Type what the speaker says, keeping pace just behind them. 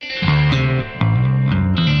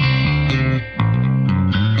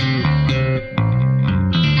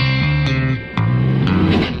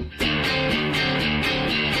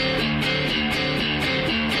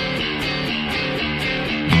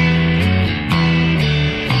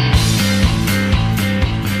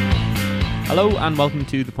Hello and welcome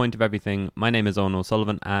to The Point of Everything. My name is Owen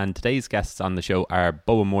O'Sullivan and today's guests on the show are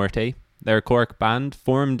Boa Morte. They're a Cork band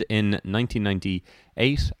formed in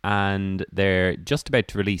 1998 and they're just about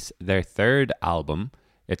to release their third album.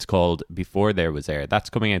 It's called Before There Was Air.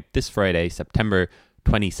 That's coming out this Friday, September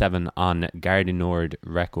 27 on Gare Du Nord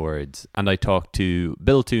Records. And I talked to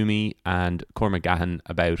Bill Toomey and Cormac Gahan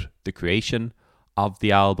about the creation of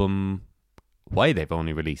the album, why they've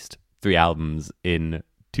only released 3 albums in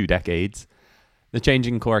 2 decades, the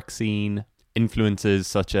changing Cork scene, influences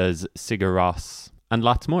such as Sigur Ros, and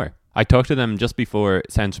lots more. I talked to them just before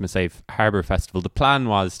Sounds from a Safe Harbour Festival. The plan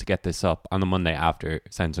was to get this up on the Monday after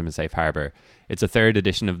Sounds from a Safe Harbour. It's a 3rd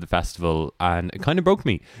edition of the festival and it kind of broke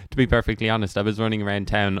me, to be perfectly honest. I was running around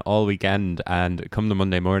town all weekend and come the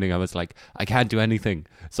Monday morning I was like, I can't do anything.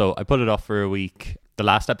 So I put it off for a week. The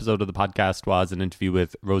last episode of the podcast was an interview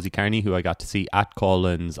with Rosie Carney, who I got to see at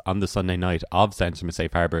Collins on the Sunday night of Sounds from a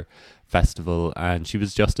Safe Harbour Festival, and she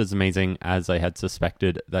was just as amazing as I had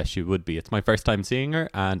suspected that she would be. It's my first time seeing her,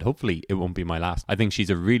 and hopefully it won't be my last. I think she's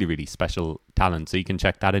a really, really special talent, so you can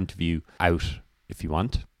check that interview out if you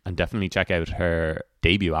want, and definitely check out her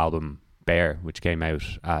debut album, Bear, which came out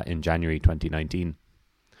in January 2019.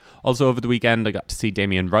 Also over the weekend, I got to see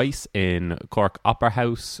Damien Rice in Cork Opera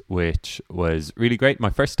House, which was really great.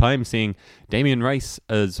 My first time seeing Damien Rice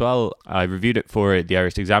as well. I reviewed it for the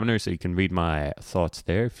Irish Examiner, so you can read my thoughts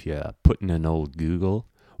there if you put in an old Google.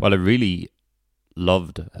 Well, I really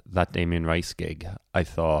loved that Damien Rice gig. I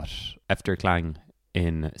thought Efterklang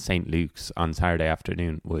in St. Luke's on Saturday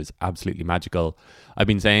afternoon was absolutely magical. I've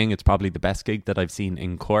been saying it's probably the best gig that I've seen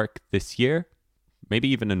in Cork this year. Maybe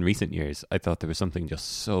even in recent years. I thought there was something just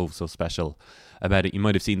so special about it. You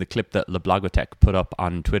might have seen the clip that Le Blogotech put up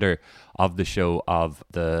on Twitter of the show of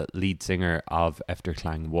the lead singer of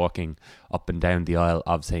Efterklang walking up and down the aisle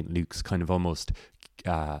of St. Luke's, kind of almost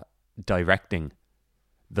directing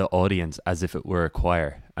the audience as if it were a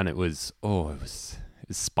choir. And it was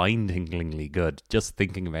spine-tinglingly good. Just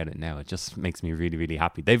thinking about it now, it just makes me really, really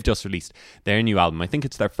happy. They've just released their new album. I think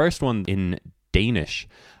it's their first one in Danish.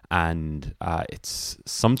 And it's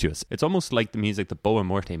sumptuous. It's almost like the music that Boa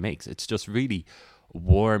Morte makes. It's just really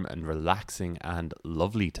warm and relaxing and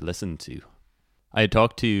lovely to listen to. I had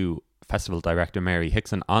talked to festival director Mary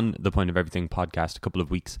Hickson on the Point of Everything podcast a couple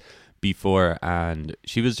of weeks before, and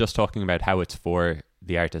she was just talking about how it's for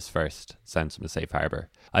the artist first, Sounds from a Safe Harbour.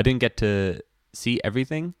 I didn't get to see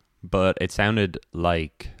everything, but it sounded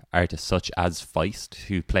like artists such as Feist,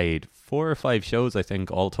 who played 4 or 5 shows, I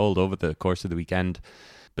think, all told over the course of the weekend.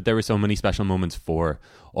 But there were so many special moments for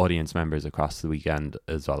audience members across the weekend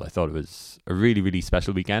as well. I thought it was a really, really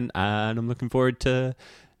special weekend, and I'm looking forward to,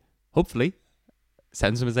 hopefully,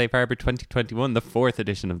 Sounds from a Safe Harbour 2021, the 4th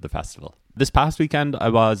edition of the festival. This past weekend, I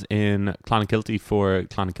was in Clonakilty for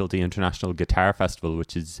Clonakilty International Guitar Festival,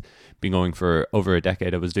 which has been going for over a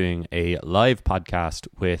decade. I was doing a live podcast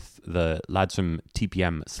with the lads from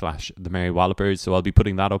TPM/The Merry Wallopers, so I'll be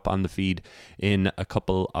putting that up on the feed in a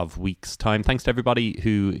couple of weeks' time. Thanks to everybody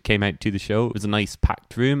who came out to the show. It was a nice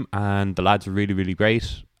packed room, and the lads were really, really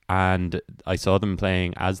great. And I saw them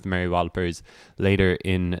playing as the Merry Wallopers later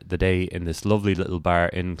in the day in this lovely little bar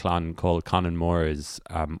in Clon called Conan Moore's,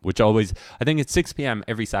 which always, I think it's 6 p.m.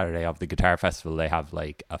 every Saturday of the guitar festival. They have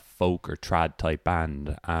like a folk or trad type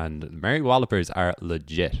band, and the Merry Wallopers are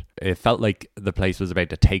legit. It felt like the place was about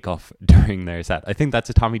to take off during their set. I think that's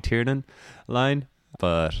a Tommy Tiernan line,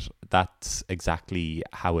 but that's exactly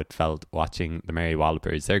how it felt watching the Merry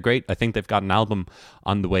Wallopers. They're great. I think they've got an album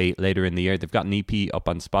on the way later in the year. They've got an EP up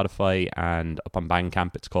on Spotify and up on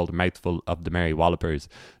Bandcamp. It's called A Mouthful of the Merry Wallopers.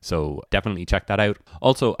 So definitely check that out.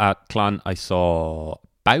 Also at Clon, I saw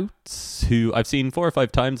Bouts, who I've seen 4 or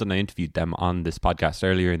 5 times, and I interviewed them on this podcast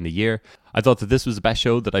earlier in the year. I thought that this was the best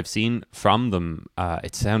show that I've seen from them.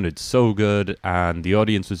 It sounded so good, and the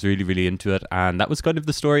audience was really, really into it, and that was kind of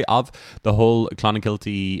the story of the whole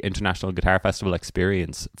Clonakilty International Guitar Festival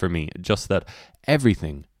experience for me. Just that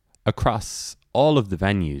everything across all of the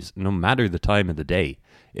venues, no matter the time of the day,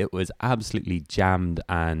 it was absolutely jammed,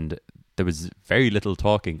 and there was very little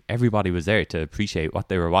talking. Everybody was there to appreciate what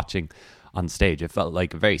they were watching on stage. It felt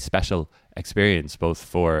like a very special experience both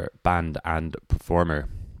for band and performer.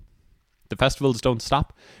 The festivals don't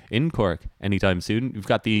stop in Cork anytime soon. We've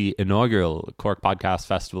got the inaugural Cork Podcast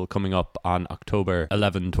Festival coming up on October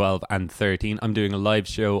 11, 12 and 13. I'm doing a live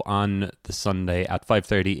show on the Sunday at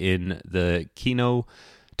 5:30 in the Kino.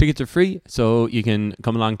 Tickets are free, so you can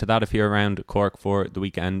come along to that if you're around Cork for the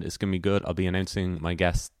weekend. It's going to be good. I'll be announcing my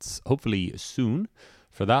guests hopefully soon.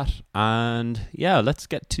 for that. And yeah, let's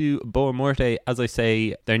get to Boa Morte. As I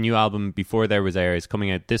say, their new album, Before There Was Air, is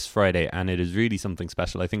coming out this Friday, and it is really something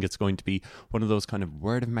special. I think it's going to be one of those kind of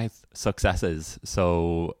word of mouth successes.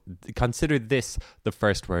 So consider this the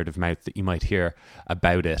first word of mouth that you might hear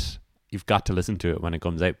about it. You've got to listen to it when it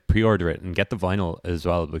comes out. Pre-order it and get the vinyl as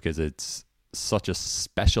well, because it's such a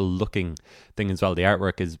special looking thing as well. The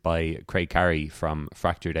artwork is by Craig Carey from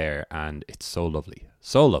Fractured Air, and it's so lovely.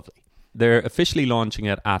 So lovely. They're officially launching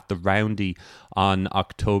it at the Roundy on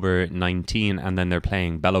October 19, and then they're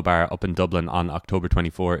playing Bellow Bar up in Dublin on October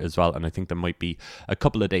 24 as well. And I think there might be a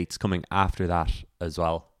couple of dates coming after that as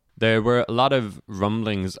well. There were a lot of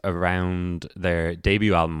rumblings around their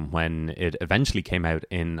debut album when it eventually came out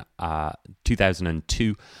in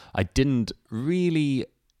 2002. I didn't really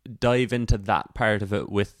dive into that part of it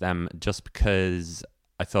with them, just because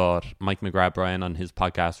I thought Mike McGrath-Bryan on his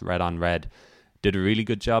podcast Red on Red did a really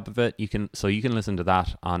good job of it. You can listen to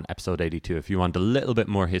that on episode 82 if you want a little bit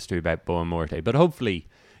more history about Boa Morte. But hopefully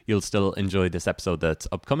you'll still enjoy this episode that's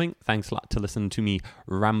upcoming. Thanks a lot to listen to me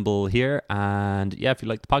ramble here. And yeah, if you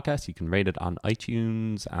like the podcast, you can rate it on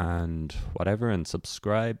iTunes and whatever, and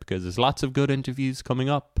subscribe, because there's lots of good interviews coming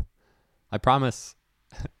up. I promise.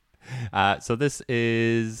 So this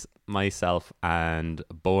is myself and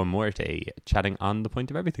Boa Morte chatting on the Point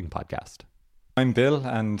of Everything podcast. I'm Bill,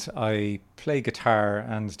 and I play guitar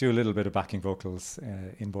and do a little bit of backing vocals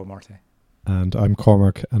in Boa Morte. And I'm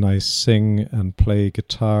Cormac, and I sing and play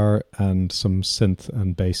guitar and some synth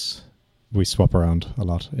and bass. We swap around a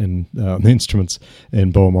lot in the instruments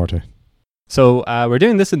in Boa Morte. So we're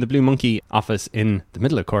doing this in the Blue Monkey office in the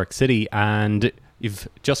middle of Cork City, and you've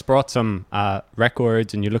just brought some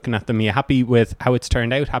records and you're looking at them. Are you happy with how it's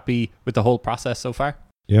turned out? Happy with the whole process so far?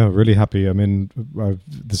 Yeah, really happy. I mean,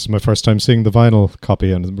 this is my first time seeing the vinyl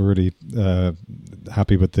copy, and I'm really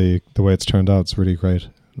happy with the way it's turned out. It's really great.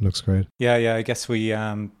 It looks great. Yeah. I guess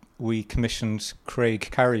we commissioned Craig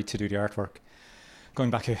Carey to do the artwork. Going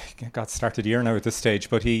back, it got started a year now at this stage,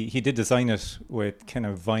 but he did design it with kind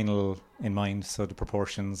of vinyl in mind, so the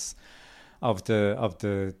proportions of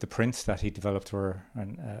the print that he developed are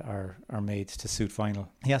made to suit vinyl.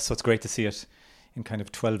 Yeah, so it's great to see it in kind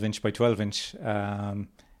of 12-inch by 12-inch.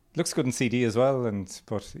 Looks good in CD as well,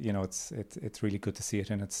 but you know, it's really good to see it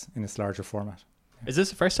in its larger format. Is this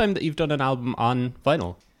the first time that you've done an album on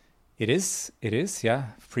vinyl? It is, yeah.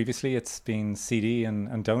 Previously it's been CD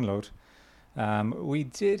and download. We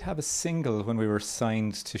did have a single when we were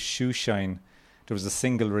signed to Shoeshine. There was a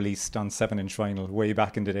single released on 7-inch vinyl way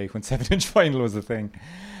back in the day when 7-inch vinyl was a thing,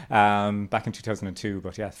 back in 2002.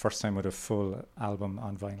 But yeah, first time with a full album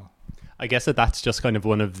on vinyl. I guess that's just kind of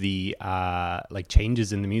one of the like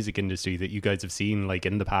changes in the music industry that you guys have seen like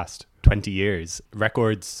in the past 20 years.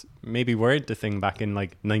 Records maybe weren't the thing back in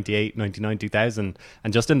like 98, 99, 2000.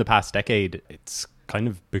 And just in the past decade, it's kind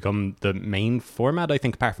of become the main format, I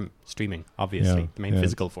think, apart from streaming, obviously, the main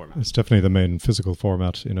physical format. It's definitely the main physical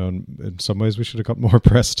format. You know, in some ways we should have got more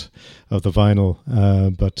pressed of the vinyl,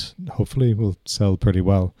 but hopefully we'll sell pretty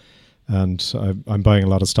well. And I'm buying a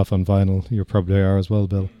lot of stuff on vinyl. You probably are as well,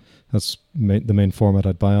 Bill. That's the main format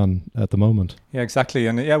I'd buy on at the moment. Yeah, exactly.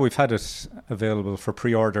 And yeah, we've had it available for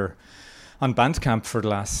pre-order on Bandcamp for the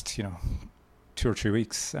last, 2 or 3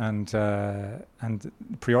 weeks. And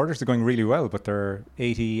pre-orders are going really well, but they're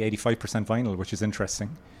 85% vinyl, which is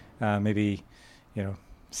interesting. Maybe,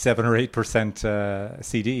 7 or 8%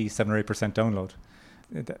 CD, 7 or 8% download.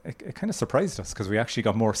 It kind of surprised us because we actually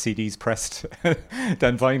got more CDs pressed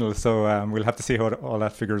than vinyl. So we'll have to see how all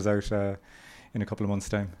that figures out in a couple of months'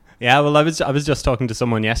 time. Yeah, well, I was just talking to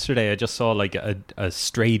someone yesterday. I just saw like a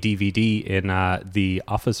stray DVD in the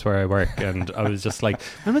office where I work, and I was just like,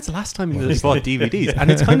 when was the last time you bought DVDs?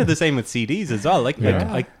 And it's kind of the same with CDs as well. Like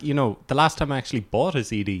the last time I actually bought a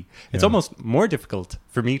CD, it's almost more difficult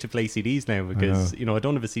for me to play CDs now because I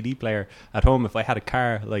don't have a CD player at home. If I had a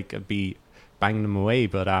car, like I'd be banging them away,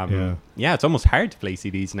 but it's almost hard to play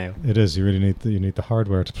CDs now. It is. You really need the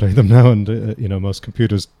hardware to play them now, and most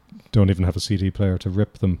computers don't even have a CD player to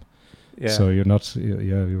rip them. Yeah. So you're not.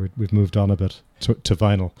 We've moved on a bit to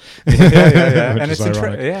vinyl. Yeah. And it's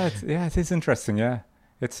it is interesting. Yeah,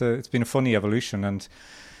 it's been a funny evolution, and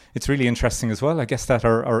it's really interesting as well. I guess that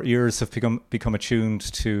our ears have become attuned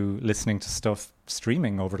to listening to stuff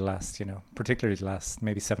streaming over the last, particularly the last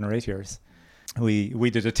maybe 7 or 8 years. We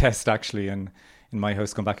did a test actually in my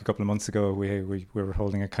house going back a couple of months ago. We were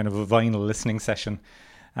holding a kind of a vinyl listening session,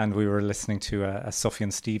 and we were listening to a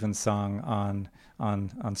Sufjan Stevens song on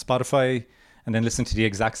Spotify, and then listening to the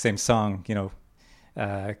exact same song,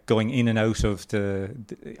 going in and out of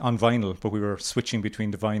on vinyl, but we were switching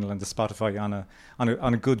between the vinyl and the Spotify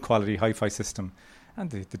on a good quality hi-fi system, and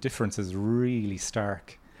the difference is really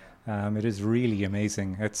stark. It is really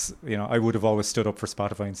amazing. It's, I would have always stood up for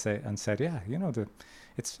Spotify and said, yeah,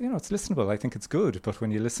 it's listenable. I think it's good. But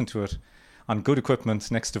when you listen to it on good equipment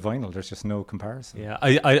next to vinyl, there's just no comparison. Yeah,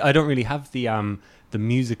 I don't really have the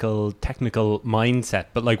musical technical mindset,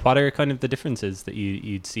 but like, what are kind of the differences that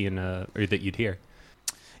you'd see or that you'd hear?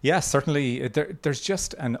 Yeah, certainly. There's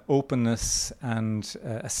just an openness and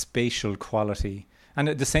a spatial quality, and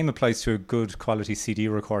the same applies to a good quality CD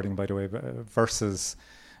recording, by the way, versus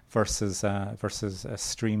a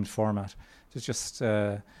streamed format. There's just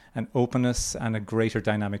an openness and a greater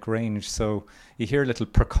dynamic range. So you hear little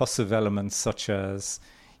percussive elements, such as,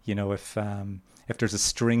 if there's a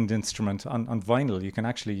stringed instrument on vinyl, you can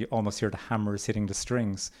actually almost hear the hammers hitting the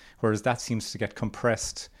strings, whereas that seems to get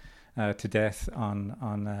compressed to death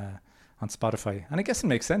on Spotify. And I guess it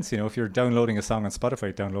makes sense. If you're downloading a song on Spotify,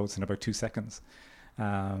 it downloads in about 2 seconds.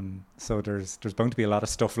 So there's bound to be a lot of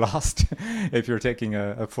stuff lost if you're taking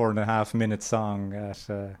a 4.5 minute song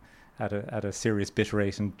at a serious bit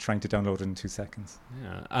rate and trying to download it in 2 seconds.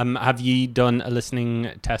 Yeah. Have you done a listening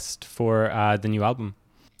test for the new album?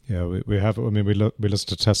 Yeah, we have. I mean, we listened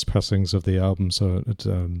to test pressings of the album, so it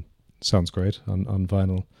sounds great on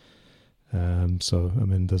vinyl. So I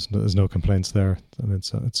mean, there's no complaints there. I mean,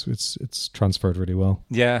 it's transferred really well.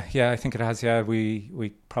 Yeah, I think it has. Yeah,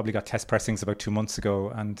 we probably got test pressings about 2 months ago,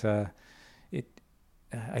 and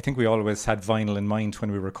I think we always had vinyl in mind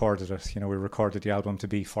when we recorded it. We recorded the album to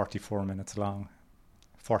be 44 minutes long.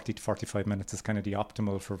 40 to 45 minutes is kind of the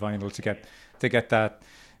optimal for vinyl to get that,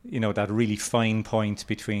 that really fine point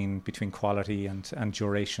between quality and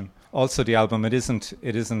duration. Also, the album, it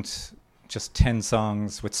isn't just 10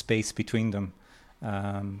 songs with space between them.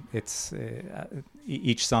 It's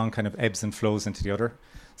each song kind of ebbs and flows into the other.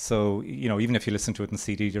 So, even if you listen to it in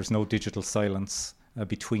CD, there's no digital silence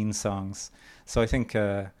between songs. So I think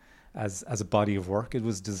as a body of work, it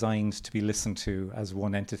was designed to be listened to as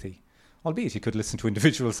one entity. Albeit you could listen to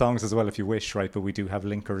individual songs as well if you wish, right? But we do have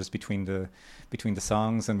linkers between the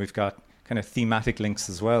songs, and we've got kind of thematic links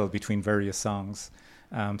as well between various songs.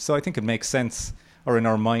 So I think it makes sense, or in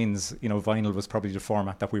our minds, vinyl was probably the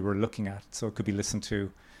format that we were looking at, so it could be listened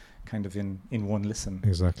to kind of in one listen.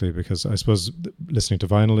 Exactly, because I suppose listening to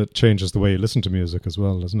vinyl, it changes the way you listen to music as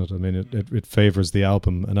well, doesn't it? I mean, it favors an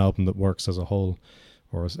album that works as a whole,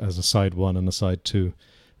 or as a side one and a side two.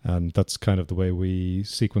 And that's kind of the way we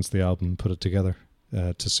sequence the album, put it together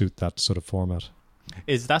to suit that sort of format.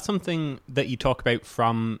 Is that something that you talk about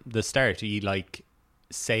from the start? Are you like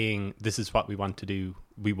saying, this is what we want to do,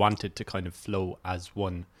 we want it to kind of flow as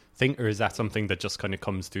one thing, or is that something that just kind of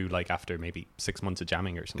comes through like after maybe 6 months of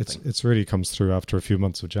jamming or something? It's really comes through after a few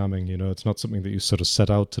months of jamming. It's not something that you sort of set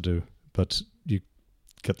out to do, but you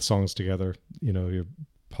get the songs together, you're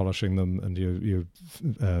polishing them, and you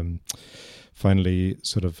finally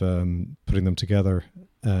sort of putting them together,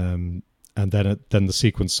 and then the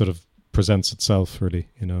sequence sort of presents itself, really,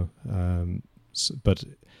 but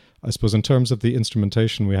I suppose in terms of the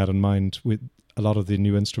instrumentation we had in mind, with a lot of the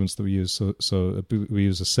new instruments that we use, so we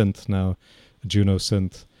use a synth now, a Juno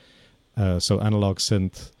synth, so analog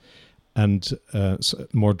synth, and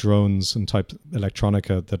more drones and type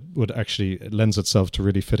electronica that would actually lends itself to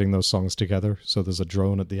really fitting those songs together. So there's a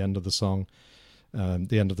drone at the end of the song.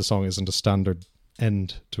 The end of the song isn't a standard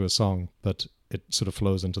end to a song, but it sort of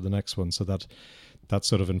flows into the next one. So that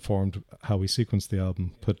sort of informed how we sequenced the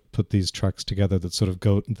album, put these tracks together that sort of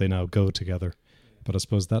they now go together. But I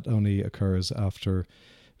suppose that only occurs after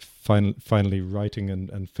finally writing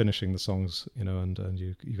and finishing the songs, and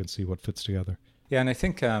you can see what fits together. Yeah, and I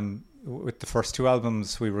think with the first two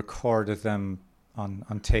albums, we recorded them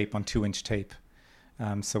on tape, on 2-inch tape.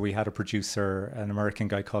 So we had a producer, an American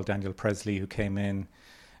guy called Daniel Presley, who came in,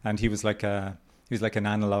 and he was like an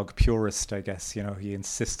analog purist, I guess. He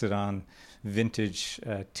insisted on vintage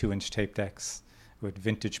 2-inch tape decks with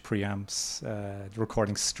vintage preamps,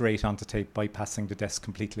 recording straight onto tape, bypassing the desk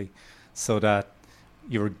completely, so that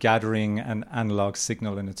you were gathering an analog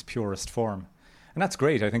signal in its purest form. And that's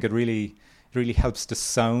great. I think it really helps the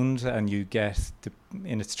sound, and you get,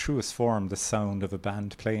 in its truest form, the sound of a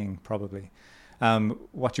band playing, probably.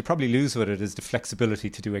 What you probably lose with it is the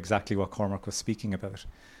flexibility to do exactly what Cormac was speaking about.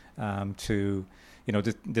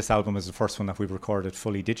 This album is the first one that we've recorded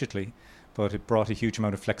fully digitally, but it brought a huge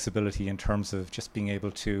amount of flexibility in terms of just being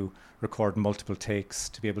able to record multiple takes,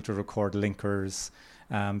 to be able to record linkers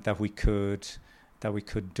that we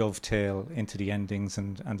could dovetail into the endings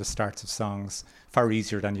and the starts of songs far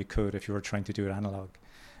easier than you could if you were trying to do it analog.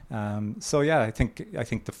 So yeah, I think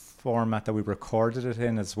the format that we recorded it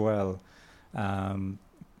in as well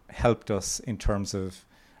helped us in terms of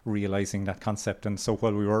realizing that concept. And so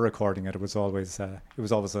while we were recording it, it was always on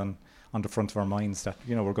the front of our minds that,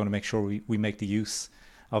 you know, we're going to make sure we make the use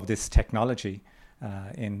of this technology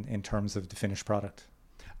in terms of the finished product.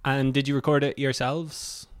 And did you record it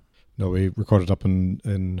yourselves? No, we recorded up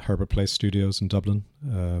in Herbert Place Studios in Dublin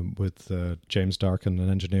with James Darkin, an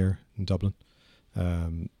engineer in Dublin.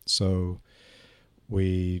 So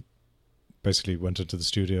we basically went into the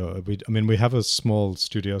studio. We have a small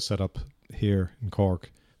studio set up here in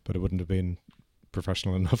Cork, but it wouldn't have been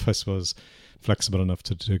professional enough, I suppose, flexible enough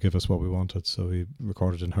to give us what we wanted. So we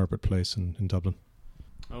recorded in Herbert Place in Dublin.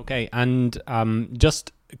 Okay, and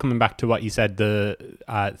just coming back to what you said, the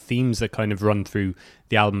themes that kind of run through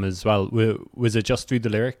the album as well, was it just through the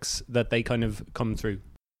lyrics that they kind of come through?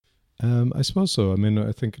 I suppose so. I mean,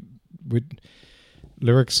 I think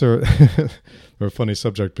lyrics are a funny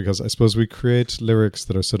subject, because I suppose we create lyrics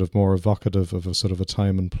that are sort of more evocative of a sort of a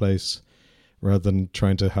time and place, rather than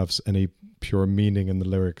trying to have any pure meaning in the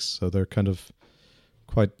lyrics. So they're kind of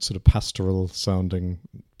quite sort of pastoral sounding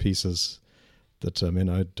pieces that, I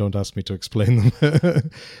mean, don't ask me to explain them,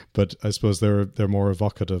 but I suppose they're more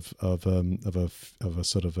evocative of a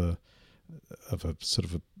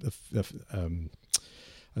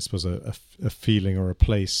feeling or a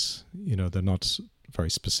place. You know, they're not very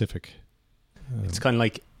specific. It's kind of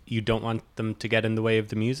like you don't want them to get in the way of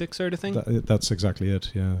the music, sort of thing. That's exactly it.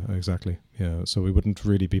 Yeah, exactly. Yeah. So we wouldn't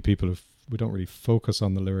really be people we don't really focus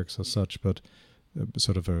on the lyrics as such, but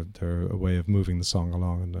sort of they're a way of moving the song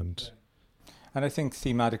along And I think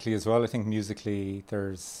thematically as well, I think musically there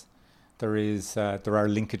are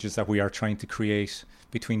linkages that we are trying to create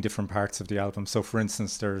between different parts of the album. So for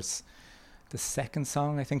instance, there's the second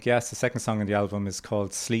song, I think, yes, the second song in the album is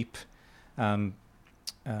called Sleep,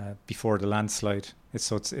 Before the Landslide.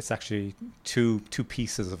 It's actually two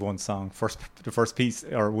pieces of one song. The first piece,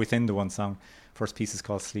 or within the one song, first piece is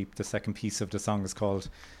called Sleep. The second piece of the song is called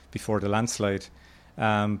Before the Landslide.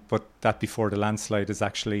 But that Before the Landslide is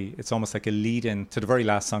actually, it's almost like a lead-in to the very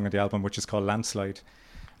last song of the album, which is called Landslide,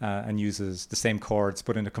 and uses the same chords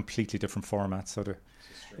but in a completely different format. So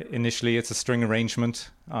initially it's a string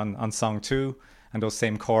arrangement on song 2, and those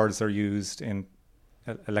same chords are used in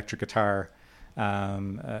electric guitar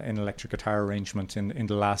arrangement in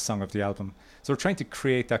the last song of the album. So we're trying to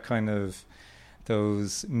create that kind of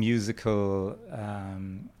those musical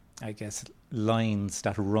I guess lines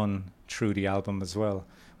that run through the album as well,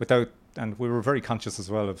 and we were very conscious as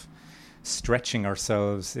well of stretching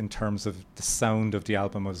ourselves in terms of the sound of the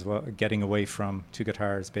album as well, getting away from 2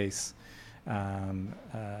 guitars, bass,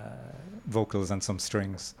 vocals and some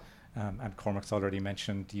strings. And Cormac's already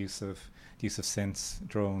mentioned the use of synths,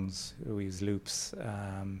 drones. We use loops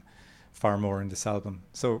far more in this album.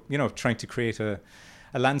 So, you know, trying to create a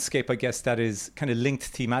landscape, I guess, that is kind of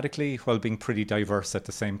linked thematically while being pretty diverse at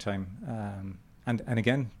the same time. And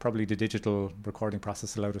again, probably the digital recording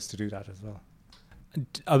process allowed us to do that as well.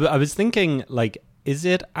 I was thinking, like, is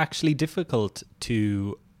it actually difficult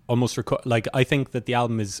to almost record? Like, I think that the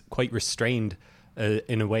album is quite restrained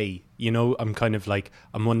in a way. You know, I'm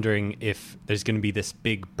wondering if there's going to be this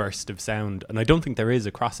big burst of sound, and I don't think there is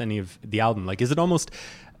across any of the album. Like, is it almost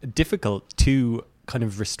difficult to kind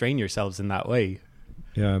of restrain yourselves in that way?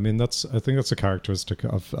 Yeah, I mean, I think that's a characteristic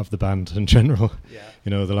of the band in general. Yeah.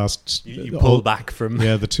 You know, the last you pull back from the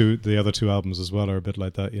other two albums as well are a bit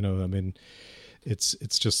like that. You know, I mean, it's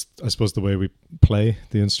just, I suppose, the way we play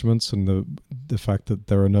the instruments and the fact that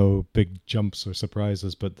there are no big jumps or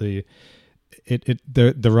surprises, but the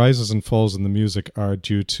rises and falls in the music are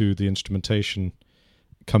due to the instrumentation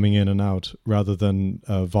coming in and out rather than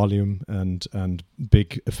volume and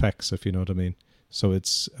big effects, if you know what I mean. So I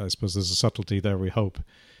suppose there's a subtlety there, we hope,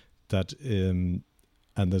 that and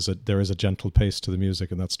there is a gentle pace to the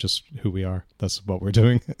music, and that's just who we are. That's what we're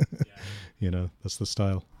doing. You know, that's the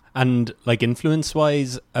style. And like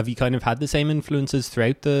influence-wise, have you kind of had the same influences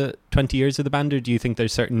throughout the 20 years of the band, or do you think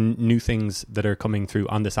there's certain new things that are coming through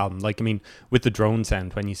on this album? Like, I mean, with the drone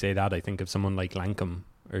sound, when you say that, I think of someone like Lankum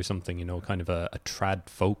or something, you know, kind of a trad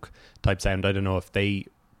folk type sound. I don't know if they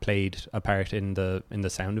played a part in the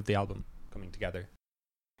sound of the album coming together.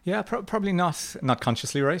 Yeah, probably not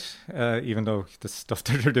consciously, right? Even though the stuff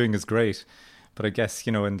that they're doing is great, but I guess,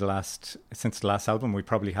 you know, since the last album, we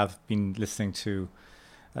probably have been listening to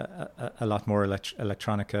a lot more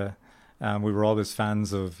electronica. We were always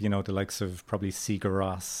fans of, you know, the likes of probably Sigur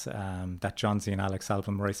Ros. That Johnsy and Alex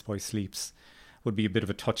album, Rice Boy Sleeps, would be a bit of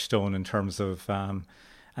a touchstone in terms of an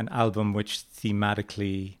album which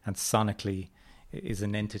thematically and sonically is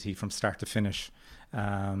an entity from start to finish.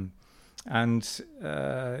 You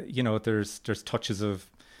know, there's touches of,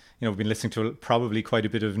 we've been listening to probably quite a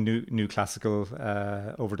bit of new classical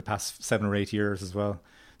over the past 7 or 8 years as well.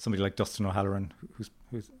 Somebody like Dustin O'Halloran,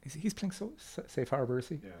 he's playing Safe Harbor, is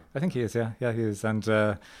he? Yeah. I think he is. Yeah, he is. And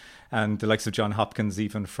the likes of John Hopkins,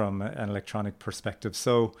 even from an electronic perspective.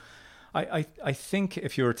 So I think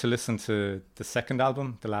if you were to listen to the second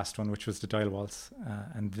album, the last one, which was the Dial Waltz,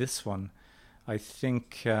 and this one, I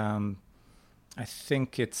think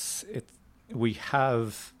we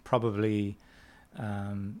have probably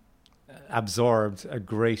absorbed a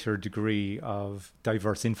greater degree of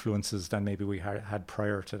diverse influences than maybe we had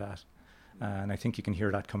prior to that, and I think you can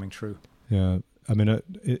hear that coming through. Yeah, I mean,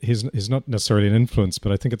 he's not necessarily an influence,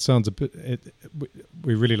 but I think it sounds a bit.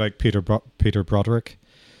 We really like Peter Broderick,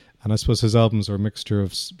 and I suppose his albums are a mixture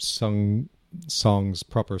of songs,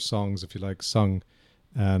 proper songs, if you like, sung,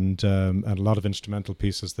 and a lot of instrumental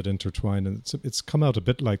pieces that intertwine, and it's come out a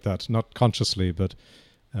bit like that, not consciously, but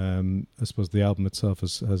I suppose the album itself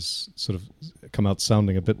has sort of come out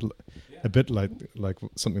sounding a bit like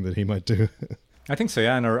something that he might do. I think so,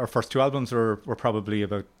 yeah. And our first 2 albums were probably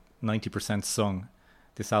about 90% sung.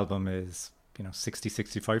 This album is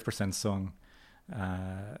 60-65% sung,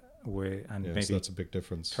 maybe so that's a big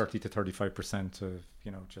difference. 30 to 35% of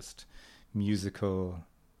just musical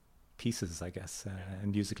pieces, I guess,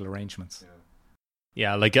 and musical arrangements.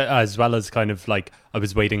 Yeah, like as well as kind of like I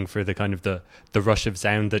was waiting for the kind of the rush of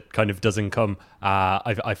sound that kind of doesn't come.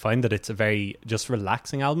 I find that it's a very just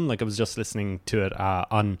relaxing album. Like I was just listening to it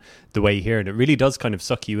on the way here, and it really does kind of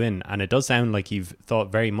suck you in, and it does sound like you've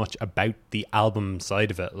thought very much about the album side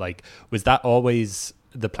of it. Like, was that always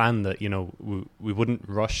the plan that we wouldn't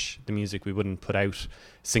rush the music, we wouldn't put out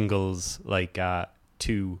singles like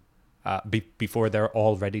before they're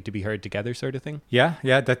all ready to be heard together, sort of thing? Yeah,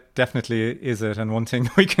 that definitely is it. And one thing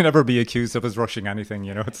we can never be accused of is rushing anything.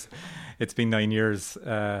 It's been 9 years,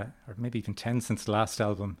 or maybe even 10 since the last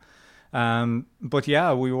album. But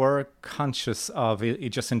yeah, we were conscious of it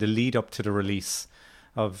just in the lead up to the release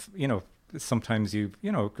of, sometimes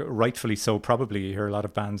rightfully so, probably you hear a lot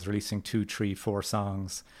of bands releasing 2, 3, 4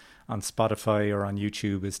 songs on Spotify or on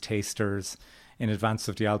YouTube as tasters in advance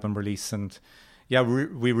of the album release. And yeah,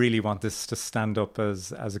 we really want this to stand up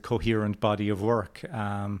as a coherent body of work.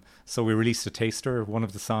 So we released a taster, one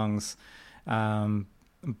of the songs.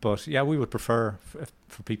 But yeah, we would prefer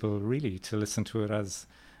for people really to listen to it as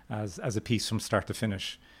a piece from start to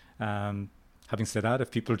finish. Having said that,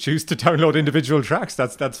 if people choose to download individual tracks,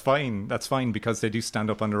 that's fine. That's fine, because they do stand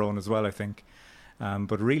up on their own as well, I think.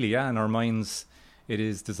 But really, yeah, in our minds, it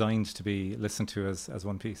is designed to be listened to as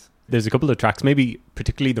one piece. There's a couple of tracks, maybe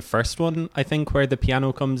particularly the first one, I think, where the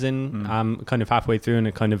piano comes in kind of halfway through, and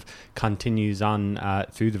it kind of continues on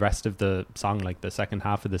through the rest of the song, like the second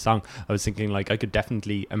half of the song. I was thinking, like, I could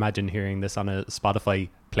definitely imagine hearing this on a Spotify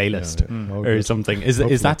playlist or something.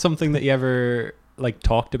 Is that something that you ever like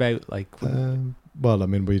talked about? Like, well, I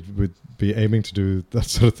mean, we'd be aiming to do that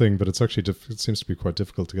sort of thing, but it's actually it seems to be quite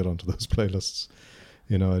difficult to get onto those playlists.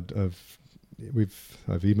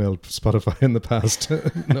 I've emailed Spotify in the past,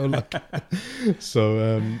 no luck.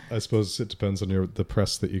 So I suppose it depends on the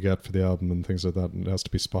press that you get for the album and things like that, and it has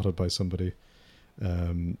to be spotted by somebody.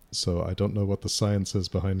 So I don't know what the science is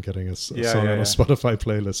behind getting a song on a Spotify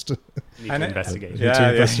playlist. Need to investigate.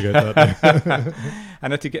 Investigate that.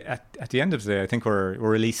 And at the end of the day, I think we're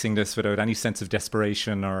releasing this without any sense of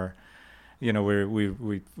desperation, or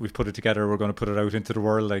we've put it together. We're going to put it out into the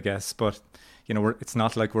world, I guess, but. It's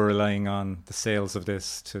not like we're relying on the sales of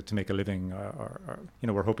this to make a living, or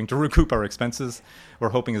we're hoping to recoup our expenses.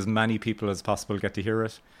 We're hoping as many people as possible get to hear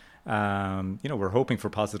it. We're hoping for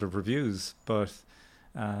positive reviews, but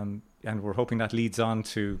and we're hoping that leads on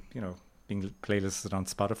to being playlisted on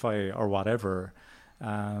Spotify or whatever.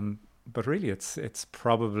 But really, it's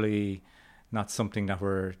probably not something that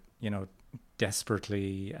we're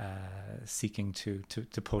desperately seeking to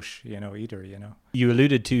push either. You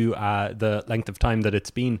alluded to the length of time that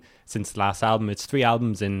it's been since the last album. It's 3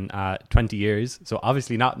 albums in 20 years, so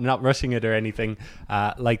obviously not rushing it or anything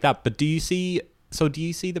like that. But do you see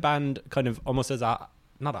the band kind of almost as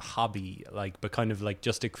not a hobby, like, but kind of like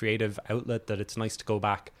just a creative outlet, that it's nice to go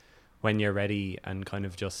back when you're ready and kind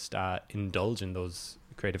of just indulge in those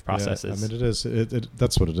creative processes? Yeah, I mean, it is.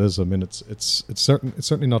 That's what it is. I mean, it's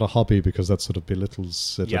certainly not a hobby, because that sort of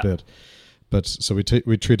belittles it a bit. But so we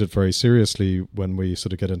treat it very seriously when we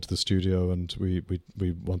sort of get into the studio, and we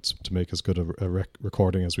want to make as good a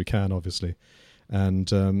recording as we can, obviously. And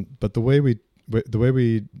but the way we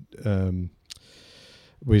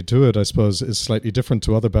do it, I suppose, is slightly different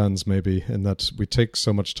to other bands, maybe, in that we take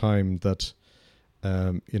so much time that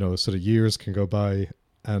sort of years can go by,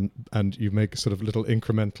 and you make sort of little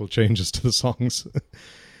incremental changes to the songs.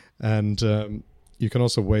 And you can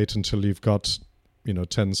also wait until you've got,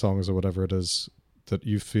 10 songs or whatever it is that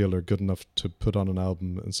you feel are good enough to put on an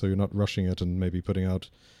album. And so you're not rushing it and maybe putting out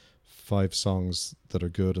 5 songs that are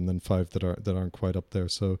good and then 5 that aren't quite up there.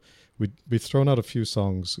 So we've thrown out a few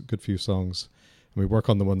songs, a good few songs, and we work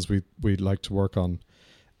on the ones we'd like to work on.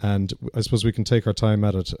 And I suppose we can take our time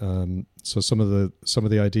at it. So some of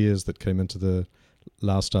the ideas that came into the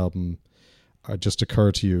last album just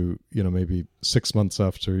occur to you, maybe 6 months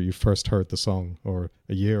after you first heard the song, or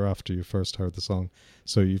a year after you first heard the song.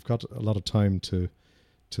 So you've got a lot of time to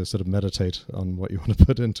sort of meditate on what you want to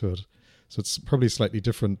put into it. So it's probably slightly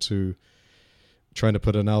different to trying to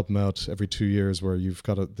put an album out every 2 years, where you've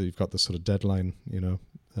got this sort of deadline,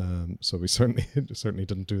 So we certainly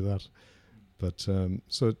didn't do that. But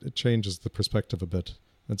so it changes the perspective a bit.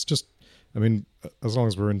 It's just, as long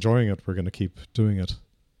as we're enjoying it, we're going to keep doing it.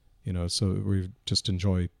 So we just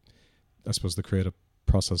enjoy, I suppose, the creative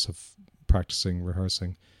process of practicing,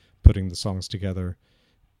 rehearsing, putting the songs together,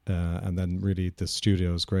 and then really the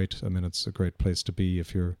studio is great. It's a great place to be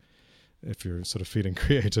if you're sort of feeling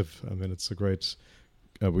creative. It's a great.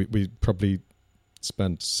 We probably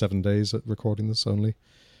spent 7 days at recording this only,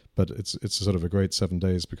 but it's sort of a great 7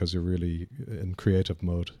 days because you're really in creative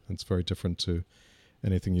mode. It's very different to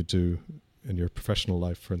anything you do in your professional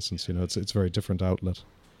life, for instance. It's a very different outlet.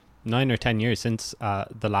 9 or 10 years since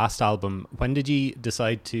the last album, when did you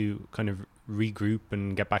decide to kind of regroup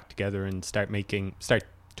and get back together and start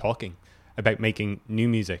talking about making new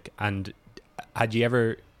music? And had you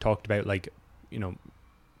ever talked about like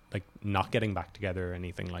not getting back together or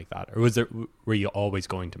anything like that, or were you always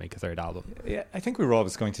going to make a third album? Yeah, I think we were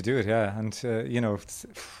always going to do it. Yeah, and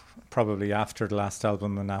probably after the last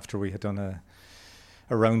album and after we had done a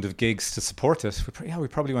round of gigs to support it, we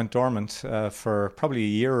probably went dormant for probably a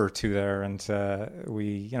year or two there, and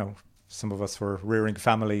some of us were rearing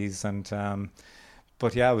families, and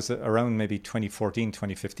but yeah, it was around maybe 2014,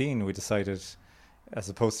 2015 we decided, as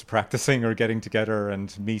opposed to practicing or getting together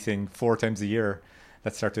and meeting 4 times a year,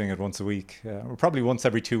 let's start doing it once a week. We're probably once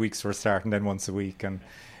every 2 weeks for a start, and then once a week, and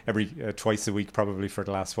every twice a week probably for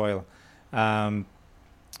the last while.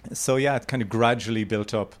 So yeah, it kind of gradually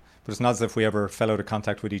built up. But it's not as if we ever fell out of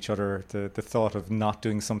contact with each other. The thought of not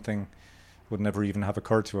doing something would never even have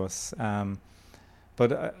occurred to us.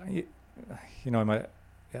 But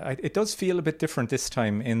it does feel a bit different this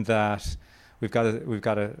time in that we've got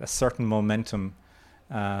a certain momentum.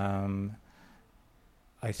 I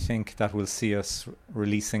think that will see us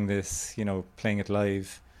releasing this, playing it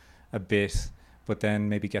live a bit, but then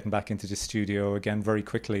maybe getting back into the studio again very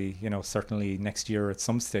quickly. Certainly next year at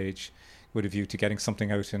some stage, with a view to getting something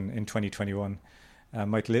out in 2021.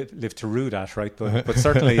 Might live to rue that, right? But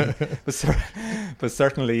certainly, but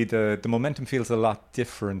certainly the momentum feels a lot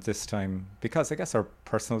different this time, because I guess our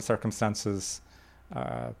personal circumstances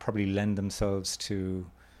probably lend themselves to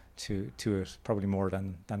it probably more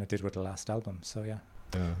than it did with the last album. So yeah.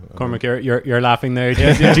 Cormac, you're laughing there. Do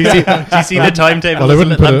you see the timetable? Well, I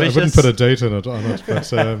wouldn't put a date on it,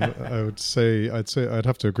 but I'd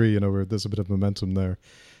have to agree. There's a bit of momentum there.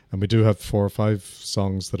 And we do have 4 or 5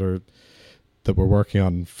 songs that we're working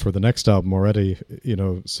on for the next album already,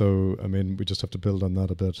 so we just have to build on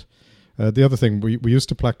that a bit. The other thing, we used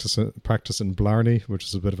to practice in Blarney, which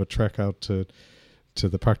is a bit of a trek out to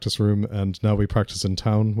the practice room, and now we practice in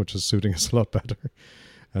town, which is suiting us a lot better.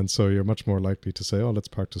 And so you're much more likely to say, "Oh, let's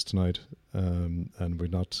practice tonight," and we're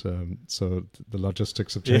not. So the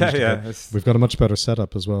logistics have changed. Yeah. We've got a much better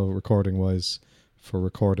setup as well, recording wise, for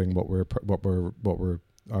recording what we're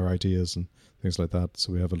our ideas and things like that.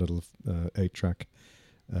 So we have a little 8-track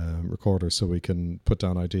recorder, so we can put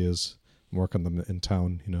down ideas and work on them in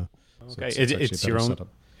town. Okay, so it's your own setup.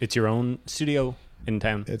 It's your own studio in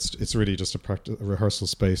town. It's really just a rehearsal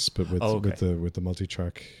space, but with the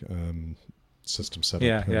multi-track system set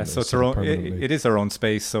up. Yeah. So it's our own. It is our own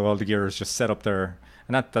space. So all the gear is just set up there,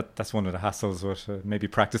 and that's one of the hassles with maybe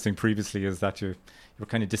practicing previously, is that you're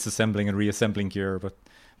kind of disassembling and reassembling gear, but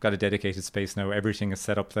got a dedicated space now. Everything is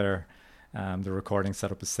set up there. The recording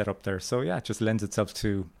setup is set up there. So yeah, it just lends itself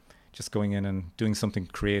to just going in and doing something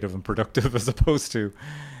creative and productive, as opposed to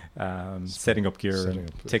setting up gear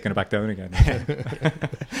and taking it back down again.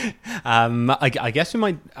 I guess we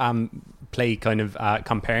might play kind of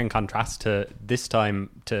compare and contrast to this time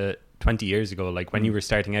to 20 years ago, like when you were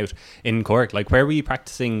starting out in Cork. Like, where were you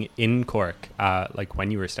practicing in Cork, like when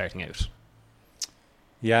you were starting out?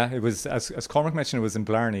 Yeah, it was, as Cormac mentioned, it was in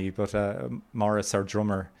Blarney, but Morris, our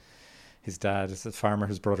drummer, his dad is a farmer,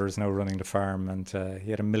 his brother is now running the farm, and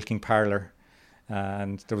he had a milking parlour,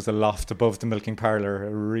 and there was a loft above the milking parlour,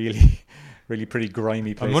 a really, really pretty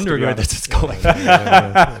grimy place. I'm wondering where this is going.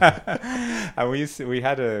 And we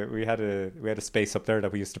had a space up there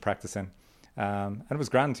that we used to practice in, and it was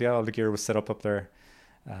grand. Yeah, all the gear was set up there,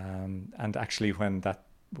 and actually when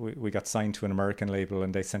we got signed to an American label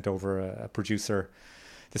and they sent over a producer,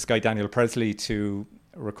 this guy Daniel Presley, to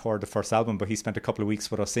record the first album, but he spent a couple of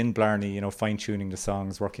weeks with us in Blarney, fine tuning the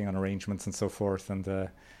songs, working on arrangements and so forth. And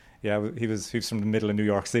he was from the middle of New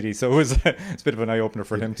York City, so it's a bit of an eye opener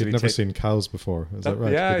for him. He'd never seen cows before, is that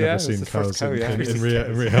right? Yeah, He'd never seen cows in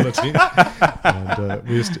reality. And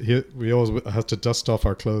we always had to dust off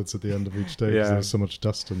our clothes at the end of each day because there was so much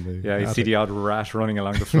dust in the you see the odd rat running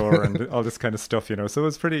along the floor and all this kind of stuff, So it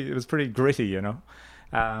was pretty gritty,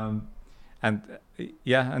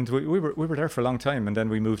 And we were there for a long time, and then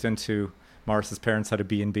we moved into Morris's parents had a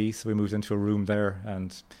B&B, so we moved into a room there,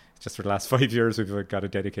 and just for the last 5 years we've got a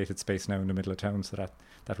dedicated space now in the middle of town, so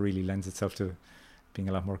that really lends itself to being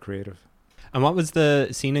a lot more creative. And what was the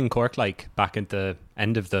scene in Cork like back at the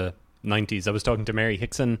end of the 90s? I was talking to Mary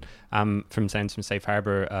Hickson from Sounds from Safe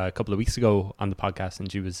Harbour a couple of weeks ago on the podcast,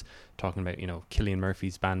 and she was talking about Cillian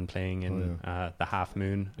Murphy's band playing in the Half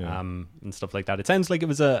Moon and stuff like that. It sounds like it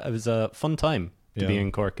was a fun time to be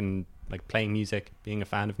in Cork and like playing music, being a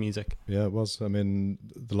fan of music. Yeah, it was. I mean,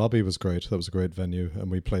 the Lobby was great. That was a great venue,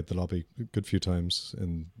 and we played the Lobby a good few times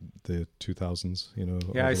in the 2000s.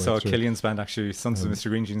 Yeah, I saw Cillian's band actually. Sons of Mr.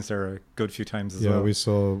 Green Jeans there a good few times as well. Yeah, we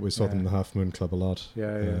saw them in the Half Moon Club a lot. We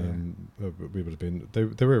would have been.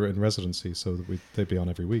 They were in residency, so they'd be on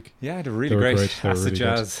every week. Yeah, they're really great. Acid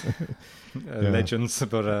jazz. Legends,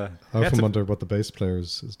 but I often wonder what the bass player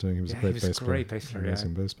is doing. He was a great bass player.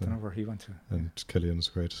 Amazing bass player. I don't know where he went to. And Cillian's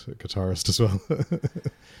a great guitarist as well.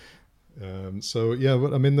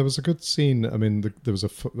 There was a good scene. I mean, there was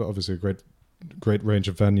obviously a great range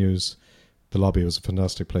of venues. The Lobby was a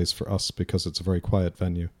fantastic place for us because it's a very quiet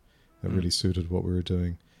venue. It really suited what we were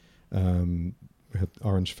doing. We had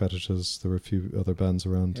Orange Fetishes. There were a few other bands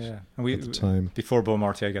around at the time. Before Boa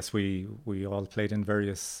Morte, I guess we all played in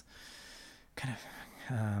various kind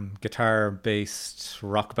of guitar-based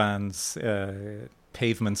rock bands,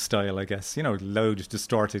 pavement style, I guess. Loud,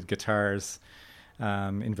 distorted guitars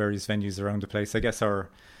in various venues around the place. I guess our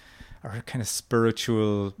kind of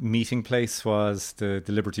spiritual meeting place was the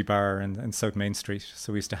Liberty Bar in South Main Street.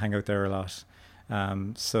 So we used to hang out there a lot.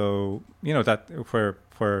 That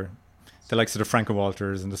where the likes of the Franco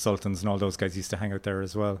Walters and the Sultans and all those guys used to hang out there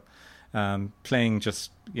as well, playing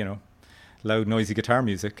just loud, noisy guitar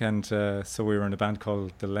music. And so we were in a band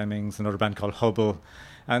called the Lemmings, another band called Hubble,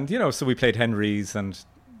 and so we played Henry's and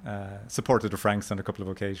supported the Franks on a couple of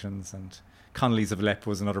occasions. And Connolly's of Lepp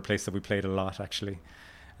was another place that we played a lot, actually.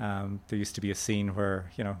 There used to be a scene where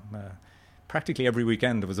practically every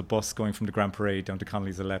weekend there was a bus going from the Grand Parade down to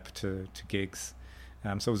Connolly's of Lepp to gigs.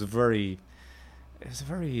 So there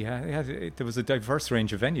was a diverse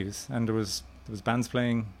range of venues, and there was bands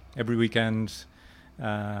playing every weekend.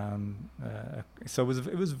 So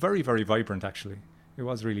it was very, very vibrant, actually. It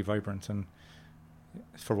was really vibrant, and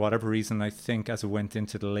for whatever reason, I think as it went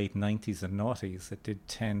into the late 90s and noughties, it did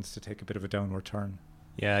tend to take a bit of a downward turn.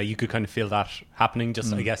 Yeah, you could kind of feel that happening.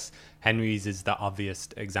 Just I guess Henry's is the obvious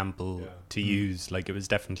example to use. Like, it was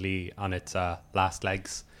definitely on its last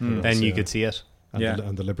legs. Then you could see it.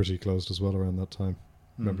 And the Liberty closed as well around that time.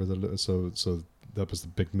 Remember, so that was the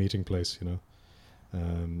big meeting place,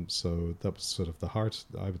 so that was sort of the heart.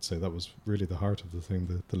 I would say that was really the heart of the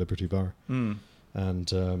thing, the Liberty Bar. And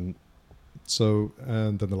then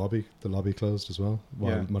the lobby closed as well,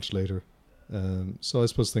 much later. So I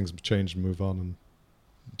suppose things changed and move on and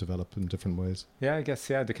develop in different ways. Yeah, I guess,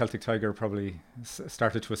 the Celtic Tiger probably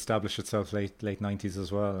started to establish itself late 90s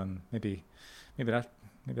as well, and maybe that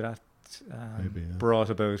brought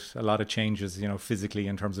about a lot of changes, physically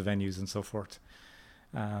in terms of venues and so forth.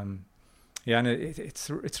 And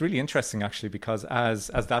it's really interesting, actually, because as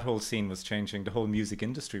that whole scene was changing, the whole music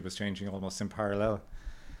industry was changing almost in parallel.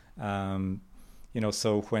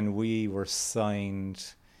 So when we were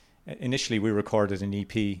signed, initially we recorded an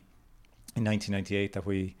EP in 1998 that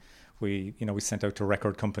we sent out to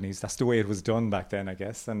record companies. That's the way it was done back then, I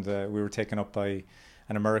guess. And we were taken up by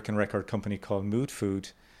an American record company called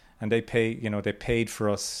Moodfood, and they paid for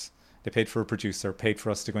us. They paid for a producer, paid for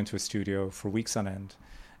us to go into a studio for weeks on end,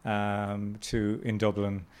 in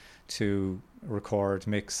Dublin, to record,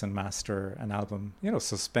 mix, and master an album.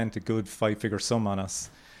 So spent a good 5-figure sum on us.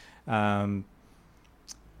 But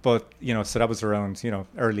so that was around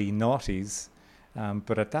early noughties.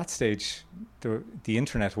 But at that stage, the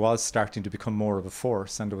internet was starting to become more of a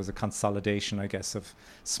force, and there was a consolidation, I guess, of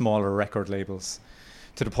smaller record labels,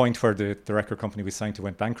 to the point where the record company we signed to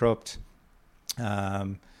went bankrupt.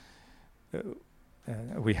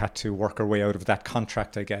 we had to work our way out of that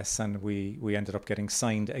contract, I guess, and we ended up getting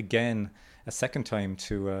signed again a second time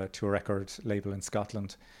to a record label in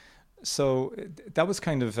Scotland. So that was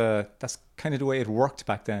that's kind of the way it worked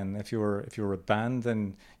back then. If you were a band,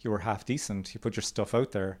 then you were half decent. You put your stuff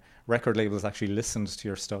out there. Record labels actually listened to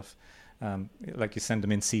your stuff, like you send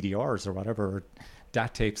them in CDRs or whatever, or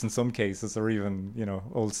DAT tapes in some cases, or even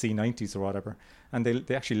old C90s or whatever. And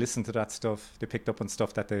they actually listened to that stuff. They picked up on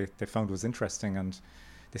stuff that they found was interesting, and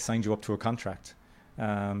they signed you up to a contract.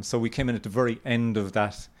 So we came in at the very end of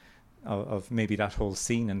that. Of maybe that whole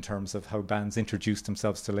scene in terms of how bands introduced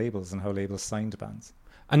themselves to labels and how labels signed bands.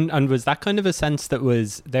 And was that kind of a sense that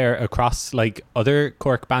was there across like other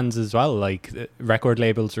Cork bands as well? Like record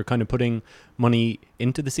labels were kind of putting money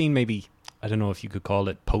into the scene, maybe, I don't know if you could call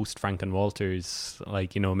it post Frank and Walters,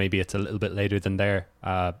 like, maybe it's a little bit later than their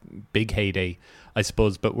big heyday, I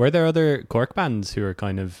suppose. But were there other Cork bands who are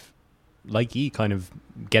kind of like kind of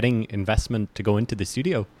getting investment to go into the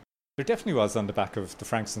studio? There definitely was on the back of the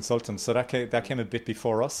Franks and Sultans, so that came a bit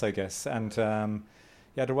before us, I guess. And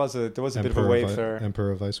there was a bit of a wave there. Emperor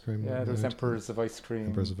of Ice Cream. Yeah, there was Emperors of Ice Cream.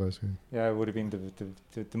 Emperors of Ice Cream. Yeah, it would have been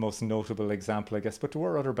the most notable example, I guess. But there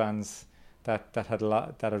were other bands that had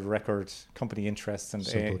record company interests, and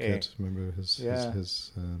Simple Kid, remember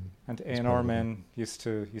his and A&R men used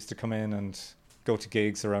to come in and go to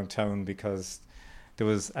gigs around town because there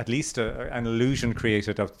was at least an illusion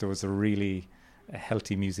created that there was a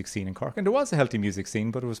healthy music scene in Cork. And there was a healthy music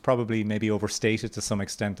scene, but it was probably maybe overstated to some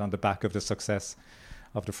extent on the back of the success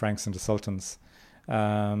of the Franks and the Sultans.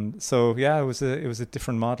 So yeah, it was a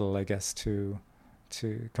different model, I guess, to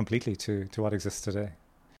completely to what exists today.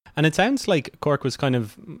 And it sounds like Cork was kind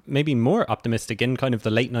of maybe more optimistic in kind of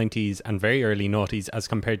the late 90s and very early noughties as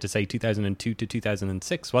compared to, say, 2002 to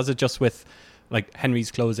 2006. Was it just with like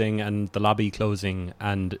Henry's closing and the Lobby closing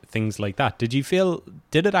and things like that? Did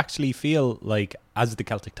it actually feel like, as the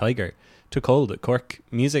Celtic Tiger took hold, that Cork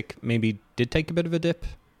music maybe did take a bit of a dip?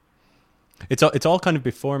 It's all kind of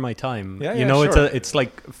before my time. Sure. It's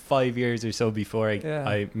like 5 years or so before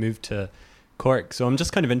I moved to Cork. So I'm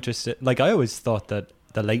just kind of interested. Like, I always thought that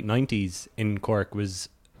the late 90s in Cork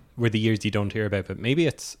were the years you don't hear about, but maybe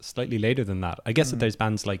it's slightly later than that. I guess that there's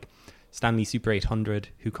bands like Stanley Super 800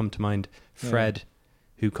 who come to mind, Fred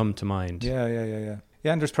who come to mind. Yeah,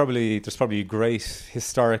 and there's probably a great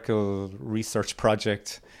historical research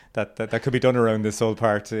project that could be done around this whole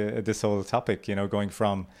topic, going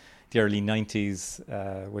from the early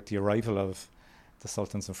 90s with the arrival of the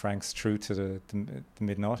Sultans and Franks through to the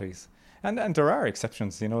mid-noughties. And there are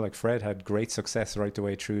exceptions, like Fred had great success right the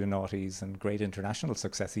way through the noughties and great international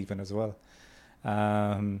success even as well.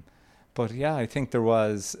 But yeah, I think there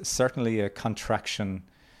was certainly a contraction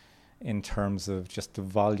in terms of just the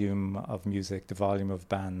volume of music, the volume of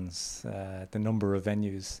bands, the number of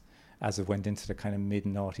venues as it went into the kind of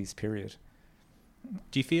mid-noughties period.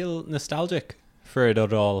 Do you feel nostalgic for it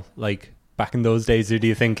at all, like back in those days, or do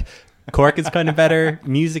you think Cork is kind of better,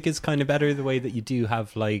 music is kind of better, the way that you do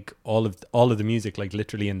have like all of the music like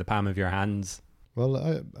literally in the palm of your hands? Well,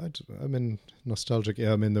 I mean, nostalgic.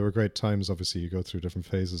 Yeah, I mean, there were great times. Obviously, you go through different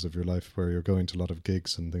phases of your life where you're going to a lot of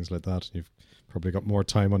gigs and things like that, and you've probably got more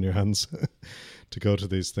time on your hands to go to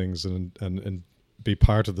these things and be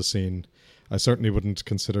part of the scene. I certainly wouldn't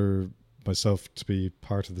consider myself to be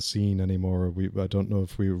part of the scene anymore. I don't know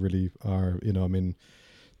if we really are. I mean,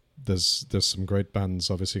 there's some great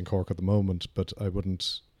bands obviously in Cork at the moment, but I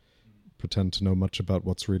wouldn't pretend to know much about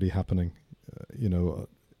what's really happening.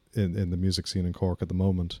 In the music scene in Cork at the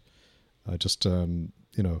moment. I just I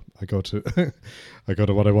go to I go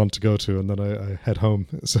to what I want to go to, and then I head home.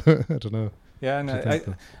 So I don't know. Yeah, and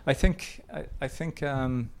I think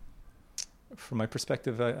from my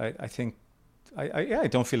perspective, I think I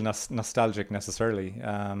don't feel nostalgic necessarily.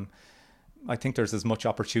 I think there's as much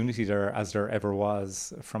opportunity there as there ever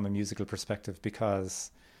was from a musical perspective,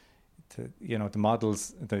 because the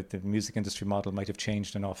models, the music industry model might have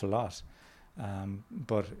changed an awful lot.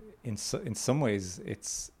 But in some ways,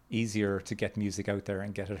 it's easier to get music out there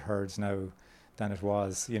and get it heard now than it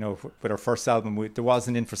was. With our first album, there was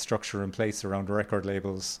an infrastructure in place around record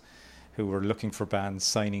labels who were looking for bands,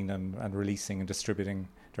 signing them and releasing and distributing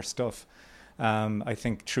their stuff. I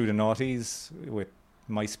think through the noughties, with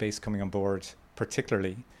MySpace coming on board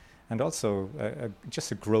particularly, and also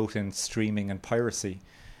just a growth in streaming and piracy,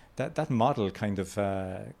 that model kind of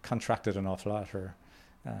contracted an awful lot, or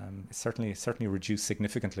certainly reduced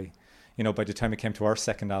significantly. By the time it came to our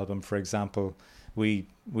second album, for example, we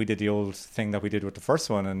did the old thing that we did with the first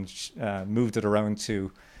one and moved it around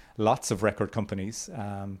to lots of record companies,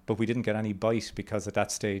 but we didn't get any bite, because at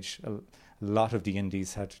that stage a lot of the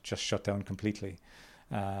indies had just shut down completely,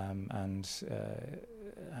 and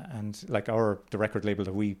like the record label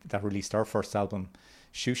that released our first album,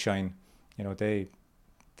 Shoeshine, they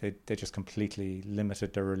just completely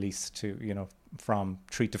limited their release to, from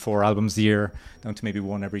 3 to 4 albums a year down to maybe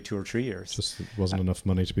one every 2 or 3 years. Just wasn't enough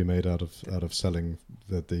money to be made out of selling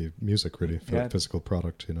the music, really, for physical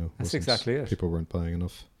product. That's exactly it. People weren't buying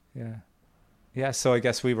enough. Yeah. So I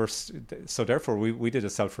guess therefore we did a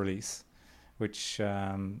self-release, which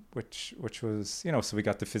was, so we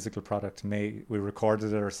got the physical product made, we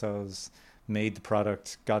recorded it ourselves, made the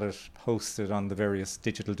product, got it hosted on the various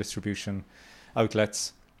digital distribution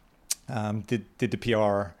outlets, did the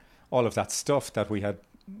PR, all of that stuff that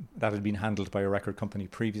had been handled by a record company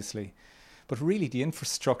previously. But really the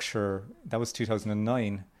infrastructure, that was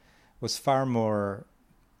 2009, was far more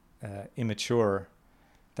immature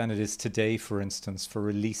than it is today, for instance,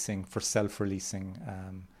 for self-releasing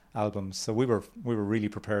albums. So we were really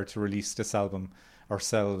prepared to release this album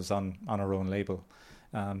ourselves on our own label,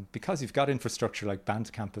 because you've got infrastructure like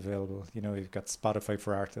Bandcamp available. You've got Spotify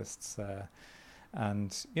for artists, and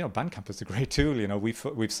Bandcamp is a great tool.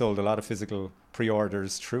 We've sold a lot of physical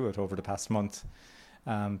pre-orders through it over the past month.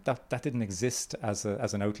 That didn't exist as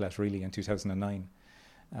an outlet really in 2009,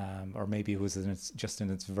 or maybe it was just in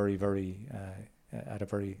its very, very at a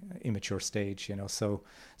very immature stage. So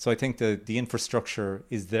I think the infrastructure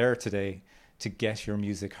is there today to get your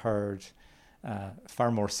music heard,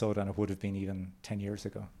 far more so than it would have been even 10 years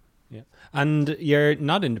ago. Yeah, and you're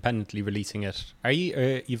not independently releasing it, are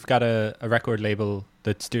you? You've got a record label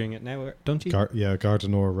that's doing it now, don't you? Gare Du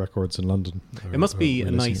Nord Records in London. It must be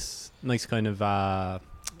a nice kind of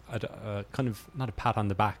kind of not a pat on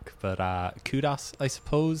the back, but kudos, I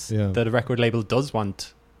suppose, that a record label does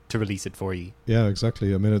want to release it for you. Yeah,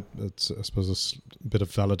 exactly. I mean, it's I suppose a bit of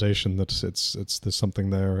validation that there's something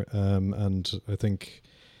there, and I think.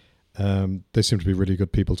 They seem to be really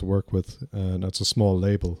good people to work with, and it's a small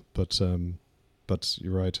label, but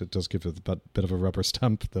you're right, it does give it a bit of a rubber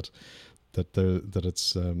stamp that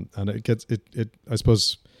it's and it gets it. I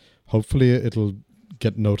suppose hopefully it'll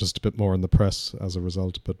get noticed a bit more in the press as a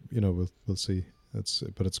result. But we'll see.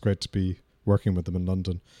 It's great to be working with them in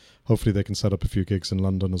London. Hopefully they can set up a few gigs in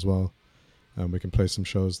London as well, and we can play some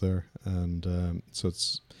shows there. And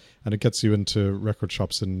it gets you into record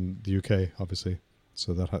shops in the UK, obviously.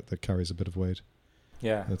 So that carries a bit of weight.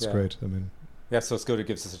 Yeah, that's great. I mean, so it's good. It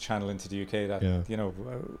gives us a channel into the UK that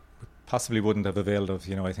possibly wouldn't have availed of.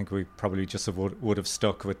 I think we probably just would have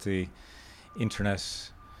stuck with the internet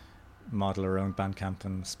model around Bandcamp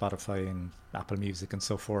and Spotify and Apple Music and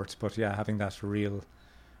so forth. But having that real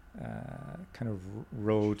kind of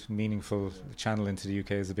road meaningful channel into the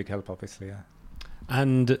UK is a big help, obviously. Yeah.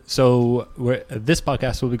 And so this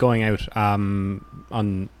podcast will be going out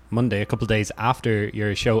on Monday, a couple of days after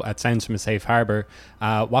your show at Sounds from a Safe Harbour.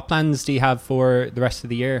 What plans do you have for the rest of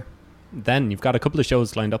the year? Then you've got a couple of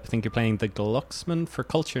shows lined up. I think you're playing the Glucksman for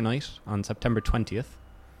Culture Night on September 20th.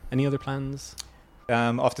 Any other plans?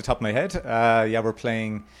 Off the top of my head, we're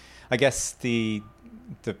playing. I guess the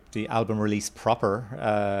album release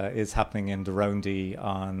proper is happening in the Roundy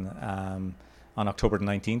on October the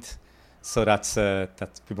 19th. So that's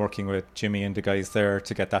been working with Jimmy and the guys there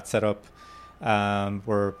to get that set up.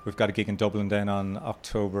 We've got a gig in Dublin then on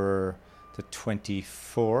October the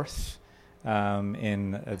 24th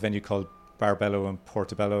in a venue called Barbello in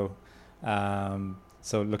Portobello.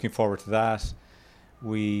 So looking forward to that.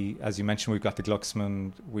 As you mentioned, we've got the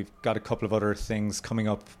Glucksman. We've got a couple of other things coming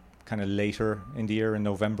up kind of later in the year in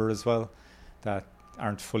November as well that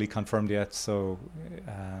aren't fully confirmed yet, so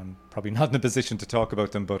probably not in a position to talk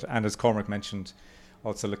about them. And as Cormac mentioned,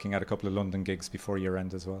 also looking at a couple of London gigs before year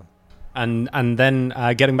end as well. And then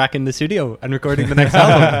getting back in the studio and recording the next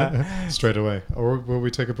album straight away, or will we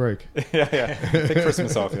take a break? yeah, take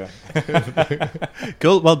Christmas off. Yeah.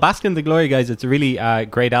 Cool. Well, bask in the glory, guys. It's a really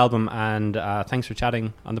great album, and thanks for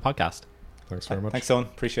chatting on the podcast. Thanks very much. Thanks, Owen.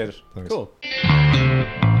 Appreciate it. Thanks. Cool.